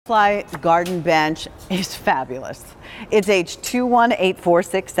Fly garden bench is fabulous. It's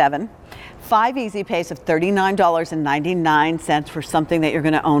H218467. 5 easy pays of $39.99 for something that you're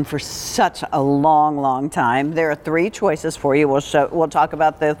going to own for such a long time. There are 3 choices for you. We'll talk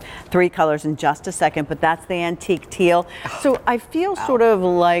about the 3 colors in just a second, but that's the antique teal. So I feel sort of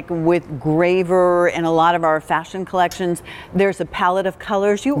like with Graver and a lot of our fashion collections, there's a palette of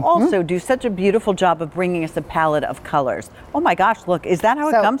colors. You also do such a beautiful job of bringing us a palette of colors. Oh my gosh, look, is that how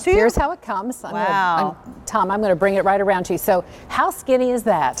it comes to you? Here's how it comes. Tom, I'm going to bring it right around to you. So how skinny is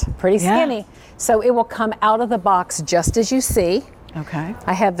that? Pretty skinny. So it will come out of the box just as you see. Okay.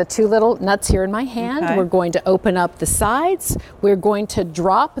 I have the 2 little nuts here in my hand. Okay. We're going to open up the sides. We're going to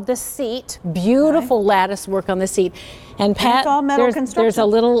drop the seat. Beautiful lattice work on the seat. And Pat, there's a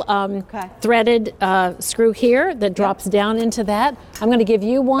little threaded screw here that drops down into that. I'm going to give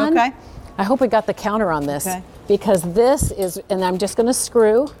you one. Okay. I hope we got the counter on this because this is, and I'm just going to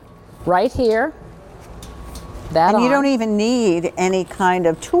screw right here. And you don't even need any kind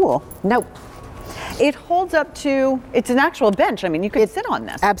of tool. Nope. It holds up to, it's an actual bench. I mean, you could sit on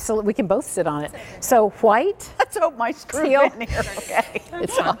this. Absolutely, we can both sit on it. So white. Let's hope my screw in here. Okay.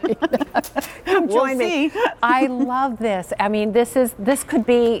 It's fine. Come join me. I love this. I mean, this could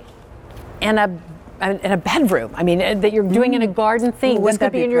be in a bedroom. I mean, that you're doing in a garden theme. This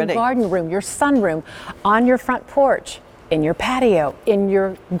could be in your garden room, your sunroom, on your front porch, in your patio, in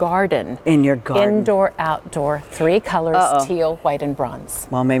your garden. In your garden. Indoor, outdoor, 3 colors, teal, white, and bronze.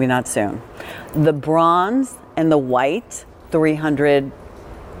 Well, maybe not soon. The bronze and the white, 100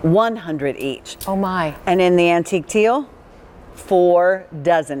 each. Oh my. And in the antique teal, 4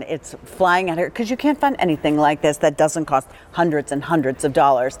 dozen. It's flying out here because you can't find anything like this that doesn't cost hundreds and hundreds of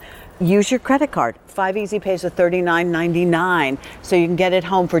dollars. Use your credit card. 5 easy pays of $39.99. So you can get it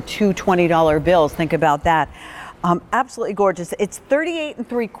home for 2 $20 bills. Think about that. Absolutely gorgeous. It's 38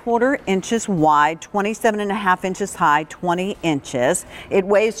 3/4 inches wide, 27.5 inches high, 20 inches. It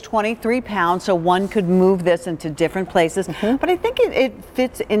weighs 23 pounds, so one could move this into different places. But I think it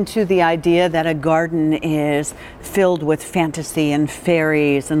fits into the idea that a garden is filled with fantasy and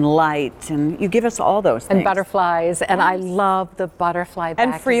fairies and light, and you give us all those things. And butterflies, and I love the butterfly back.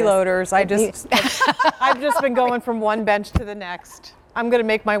 And freeloaders. I've just been going from one bench to the next. I'm going to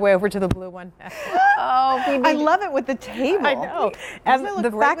make my way over to the blue one. I love it with the table. I know. And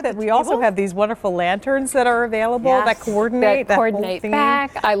the fact that we also have these wonderful lanterns that are available that coordinate. That coordinate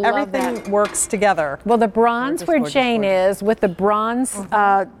back. I love that. Everything works together. Well, the bronze where Jane is with the bronze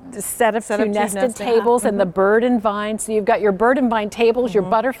set of 2 nested tables and the bird and vine. So you've got your bird and vine tables, your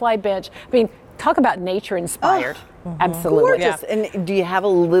butterfly bench. I mean, talk about nature inspired. Absolutely. Gorgeous. And do you have a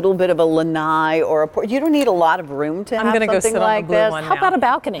little bit of a lanai or a porch? You don't need a lot of room to have something go sit like on the blue this. one How about a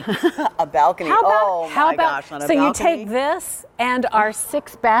balcony? A balcony. How about, gosh, on a so balcony. you take this and our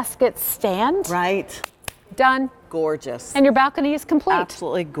 6 basket stand. Right. Done. Gorgeous. And your balcony is complete.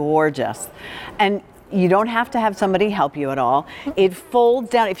 Absolutely gorgeous. And you don't have to have somebody help you at all. It folds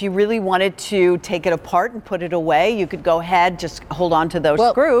down. If you really wanted to take it apart and put it away, you could go ahead, just hold on to those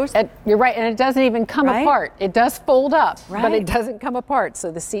screws. You're right, and it doesn't even come apart. It does fold up, but it doesn't come apart. So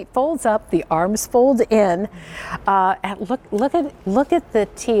the seat folds up, the arms fold in. And look at the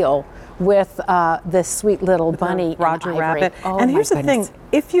teal with this sweet little bunny Roger and Rabbit. Oh, and here's the thing,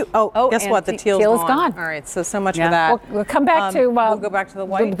 if you guess what, the teal's gone. All right, so much for that. We'll come back to we'll go back to the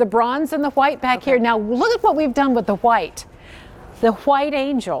white. The bronze and the white back here. Now look at what we've done with the white. The white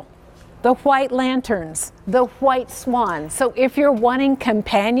angel, the white lanterns, the white swan. So if you're wanting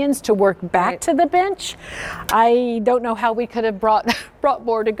companions to work back to the bench, I don't know how we could have brought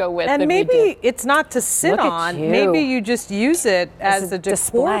more to go with. And maybe it's not to sit on. Maybe you just use it as a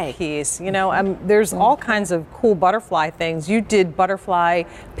decor piece. You know, there's all kinds of cool butterfly things. You did butterfly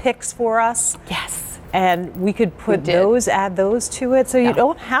picks for us. Yes. And we could put add those to it. So you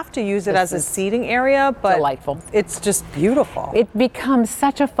don't have to use it as a seating area, but delightful. It's just beautiful. It becomes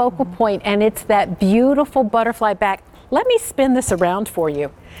such a focal point, and it's that beautiful butterfly back. Let me spin this around for you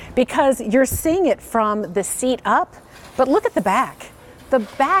because you're seeing it from the seat up, but look at the back. The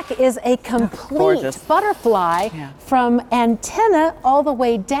back is a complete butterfly from antenna all the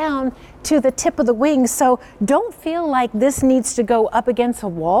way down to the tip of the wings. So don't feel like this needs to go up against a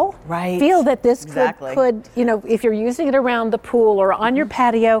wall. Right. Feel that this could, you know, if you're using it around the pool or on your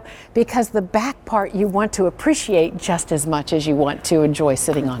patio, because the back part you want to appreciate just as much as you want to enjoy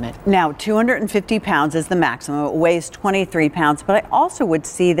sitting on it. Now, 250 pounds is the maximum. It weighs 23 pounds, but I also would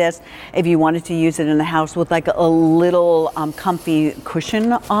see this if you wanted to use it in the house with like a little comfy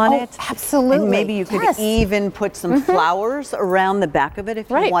cushion on it. Absolutely. And maybe you could even put some flowers around the back of it if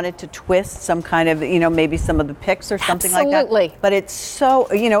you wanted to twist twist, some kind of, maybe some of the picks or something like that. Absolutely. But it's so,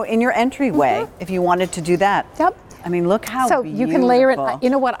 in your entryway, if you wanted to do that. Yep. I mean, look how so beautiful. You can layer it. You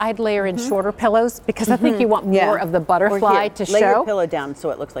know what? I'd layer in shorter pillows because I think you want more of the butterfly to show. Lay your pillow down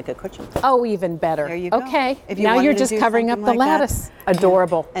so it looks like a cushion. Oh, even better. There you go. Okay. If you now wanted you're to just do covering up something the like that. lattice.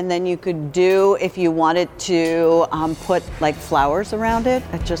 Adorable. And then you could do, if you wanted to put like flowers around it.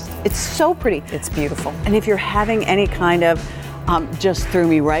 It's so pretty. It's beautiful. And if you're having any kind of, just threw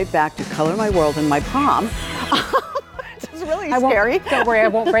me right back to Color My World in my prom. It's really scary. Don't worry, I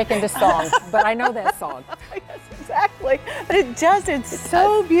won't break into song, but I know that song. Yes, exactly. But it's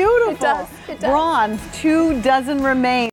so beautiful. It does. Bronze, 2 dozen remain.